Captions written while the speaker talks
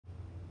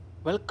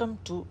Welcome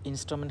to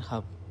Instrument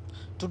Hub.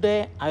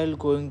 Today I will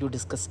going to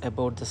discuss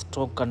about the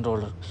stroke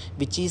controller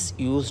which is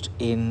used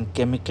in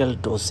chemical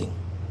dosing.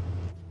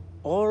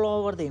 All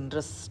over the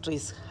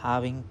industries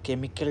having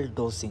chemical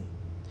dosing.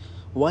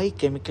 Why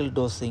chemical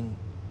dosing?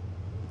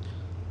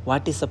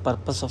 What is the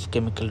purpose of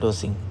chemical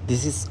dosing?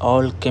 This is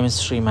all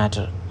chemistry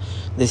matter.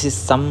 This is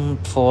some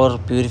for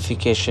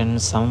purification,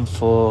 some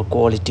for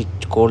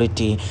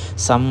quality,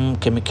 some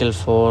chemical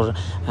for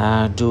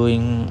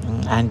doing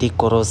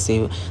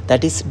anti-corrosive.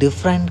 That is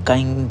different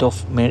kind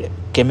of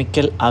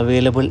chemical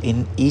available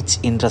in each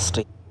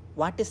industry.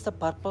 What is the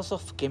purpose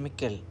of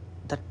chemical?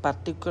 That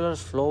particular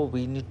flow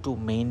we need to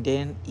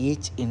maintain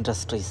each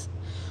industries,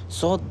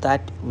 so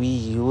that we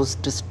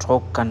used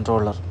stroke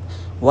controller.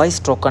 Why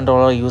stroke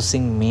controller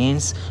using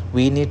means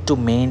we need to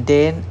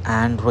maintain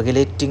and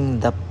regulating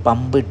the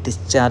pump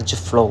discharge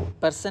flow.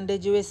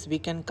 Percentage wise we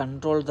can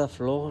control the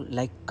flow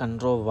like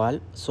control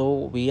valve.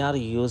 So we are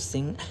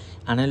using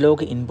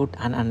analog input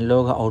and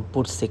analog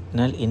output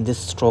signal in this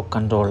stroke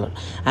controller,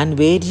 and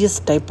various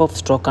type of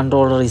stroke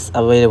controller is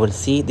available.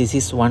 See, this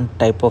is one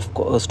type of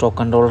stroke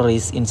controller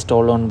is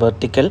installed on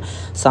vertical,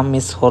 some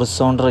is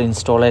horizontal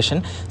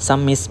installation,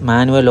 some is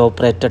manual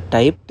operated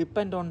type.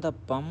 Depend on the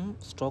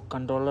pump, stroke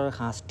controller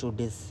has to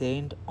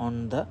design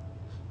on the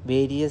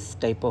various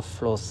type of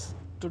flows.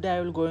 Today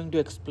I will going to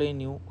explain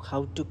you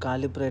how to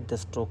calibrate the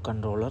stroke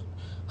controller,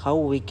 how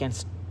we can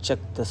check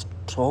the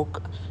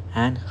stroke,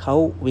 and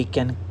how we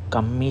can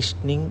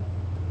commissioning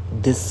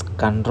this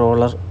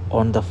controller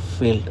on the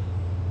field.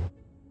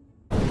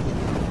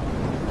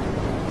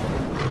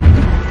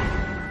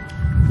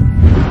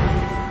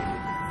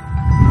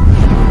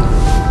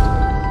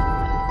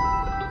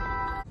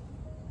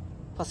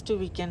 First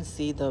we can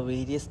see the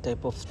various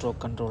type of stroke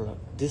controller.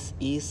 This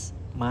is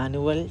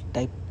manual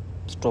type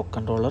stroke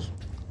controller.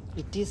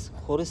 It is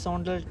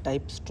horizontal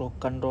type stroke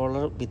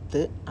controller with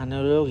the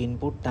analog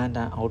input and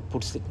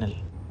output signal.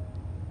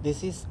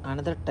 This is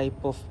another type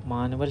of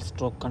manual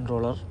stroke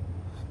controller.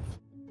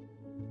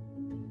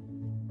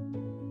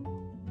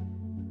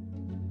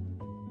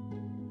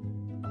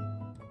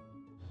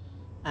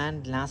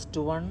 And last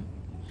one,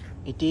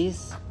 it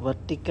is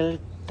vertical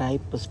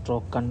type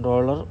stroke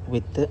controller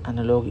with the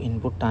analog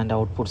input and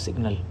output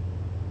signal.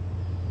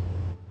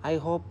 I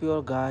hope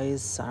you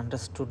guys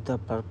understood the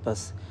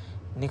purpose.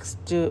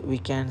 Next we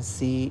can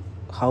see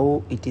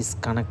how it is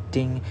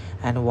connecting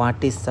and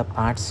what is the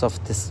parts of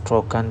this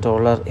stroke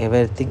controller.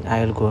 Everything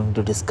I will going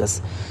to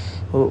discuss.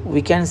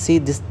 We can see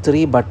these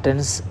three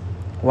buttons.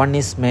 One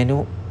is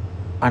menu,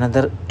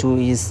 another two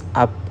is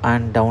up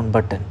and down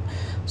button.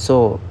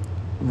 So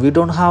we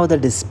don't have the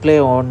display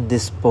on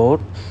this board,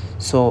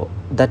 so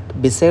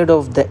that beside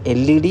of the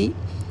LED,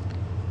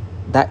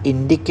 the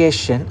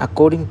indication,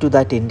 according to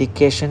that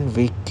indication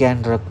we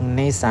can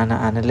recognize and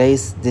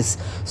analyze this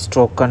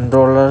stroke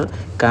controller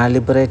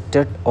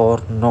calibrated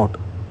or not.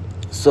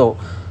 So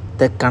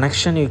the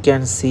connection, you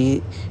can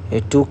see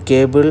two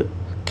cable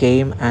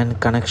came and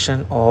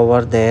connection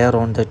over there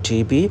on the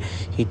TV.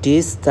 It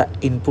is the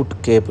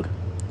input cable,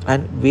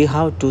 and we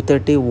have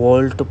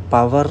 230-volt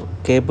power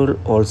cable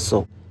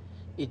also.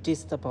 It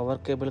is the power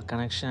cable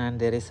connection, and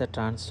there is a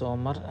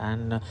transformer,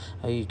 and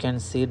you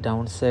can see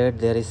downside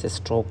there is a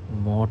stroke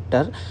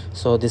motor.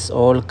 So this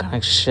all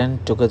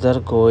connection together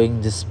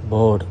going this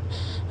board,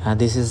 and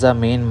this is the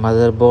main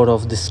motherboard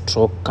of the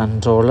stroke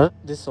controller.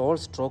 This all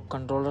stroke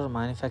controller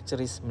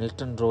manufacturer is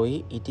Milton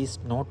Roy. It is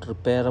not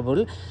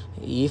repairable.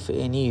 If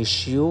any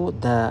issue,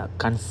 the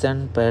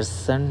concerned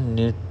person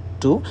need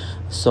to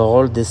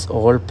solve this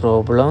all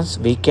problems.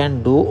 We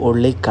can do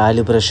only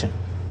calibration.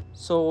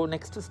 So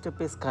next step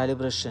is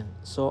calibration.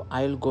 So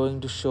I will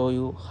going to show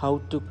you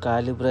how to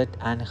calibrate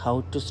and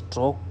how to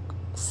stroke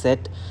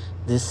set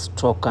this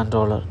stroke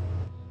controller.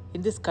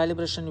 In this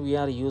calibration we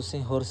are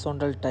using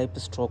horizontal type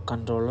stroke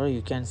controller.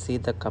 You can see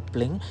the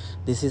coupling.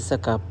 This is a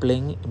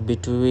coupling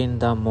between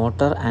the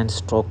motor and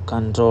stroke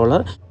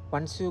controller.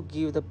 Once you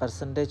give the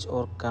percentage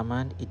or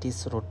command, it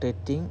is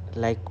rotating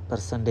like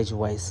percentage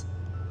wise.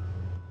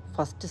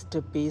 First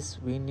step is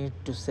we need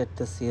to set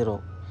the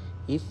 0.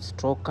 If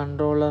stroke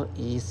controller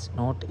is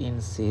not in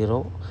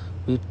 0,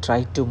 we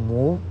try to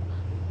move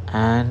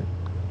and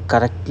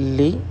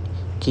correctly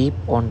keep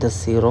on the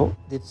 0.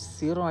 This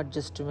 0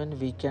 adjustment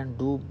we can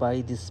do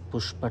by this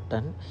push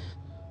button.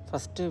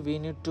 First we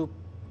need to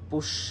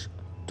push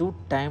 2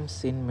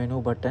 times in menu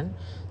button.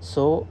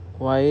 So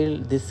while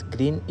this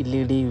green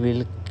LED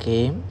will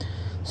came,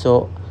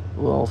 so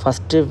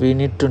first we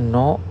need to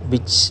know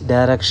which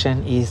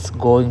direction is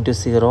going to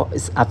 0.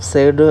 Is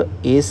upside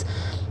is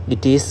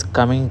it is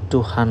coming to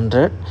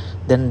 100,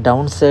 then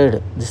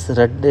downside this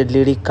red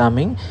LED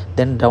coming,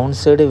 then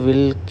downside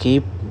will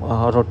keep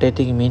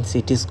rotating, means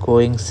it is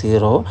going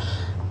 0.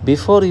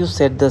 Before you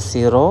set the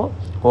 0,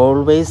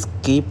 always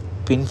keep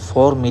pin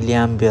 4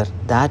 milliampere.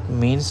 That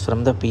means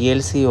from the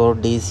PLC or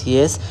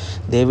DCS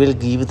they will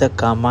give the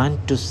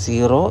command to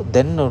 0,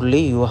 then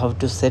only you have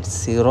to set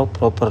 0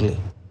 properly.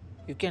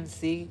 You can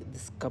see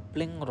this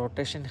coupling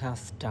rotation has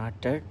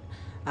started,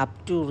 Up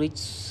to reach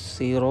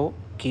 0,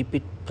 keep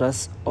it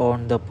press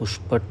on the push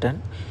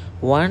button.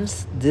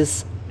 Once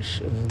this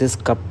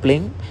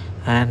coupling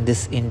and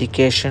this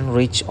indication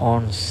reach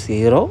on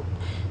 0,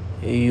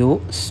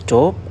 you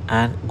stop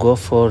and go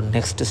for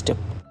next step.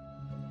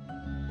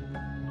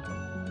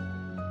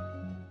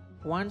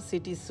 Once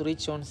it is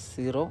reach on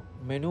 0,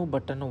 menu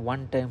button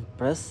one time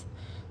press,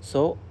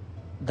 so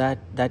that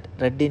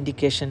red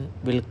indication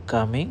will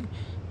coming.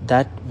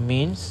 That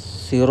means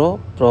 0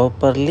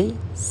 properly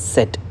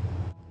set.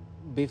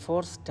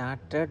 Before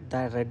started,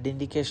 the red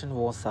indication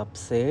was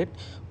upset.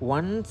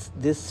 Once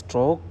this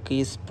stroke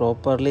is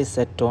properly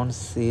set on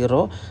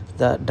 0,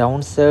 the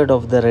downside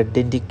of the red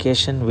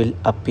indication will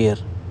appear.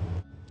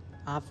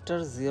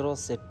 After 0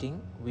 setting,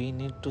 we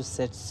need to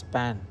set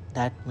span,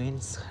 that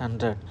means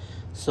 100.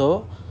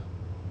 So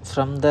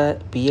from the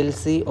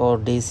PLC or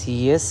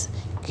DCS,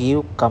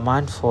 give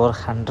command for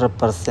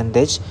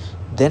 100%.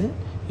 Then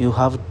you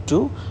have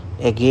to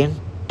again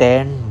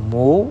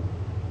move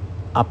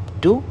up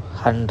to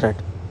 100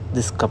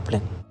 this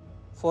coupling.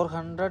 For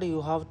 100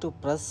 you have to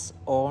press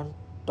on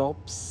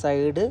top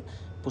side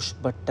push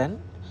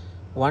button.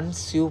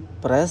 Once you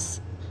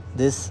press,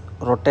 this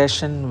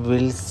rotation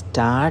will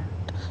start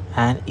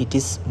and it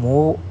is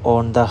move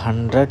on the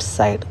 100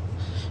 side.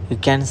 You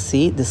can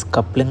see this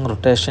coupling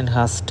rotation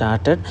has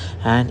started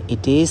and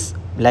it is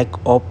like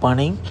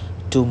opening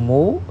to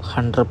move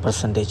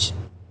 100%.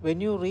 When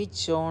you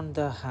reach on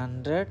the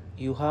 100,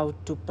 you have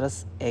to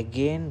press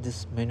again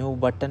this menu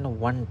button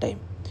one time.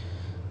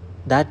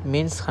 That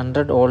means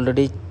 100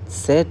 already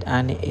set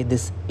and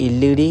this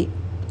LED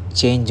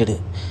changed.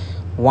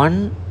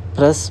 One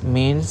press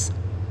means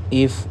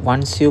if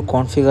once you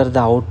configure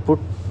the output,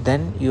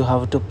 then you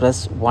have to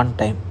press one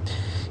time.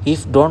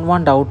 If don't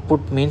want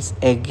output means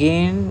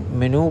again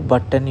menu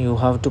button you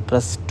have to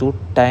press 2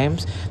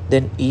 times.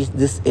 Then is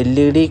this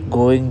LED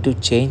going to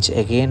change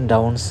again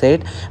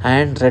downside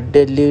and red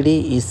LED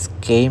is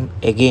came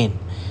again.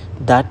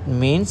 That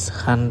means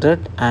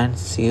 100 and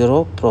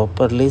 0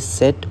 properly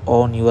set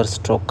on your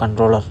stroke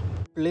controller.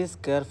 Please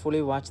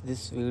carefully watch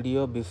this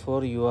video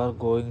before you are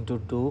going to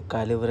do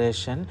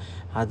calibration.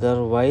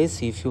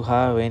 Otherwise, if you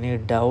have any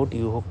doubt,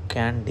 you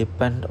can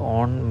depend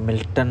on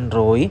Milton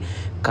Roy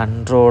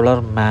controller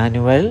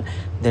manual,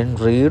 then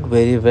read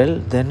very well,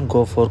 then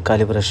go for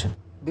calibration.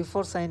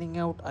 Before signing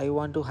out, I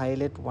want to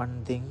highlight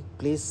one thing.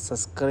 Please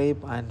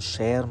subscribe and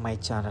share my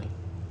channel.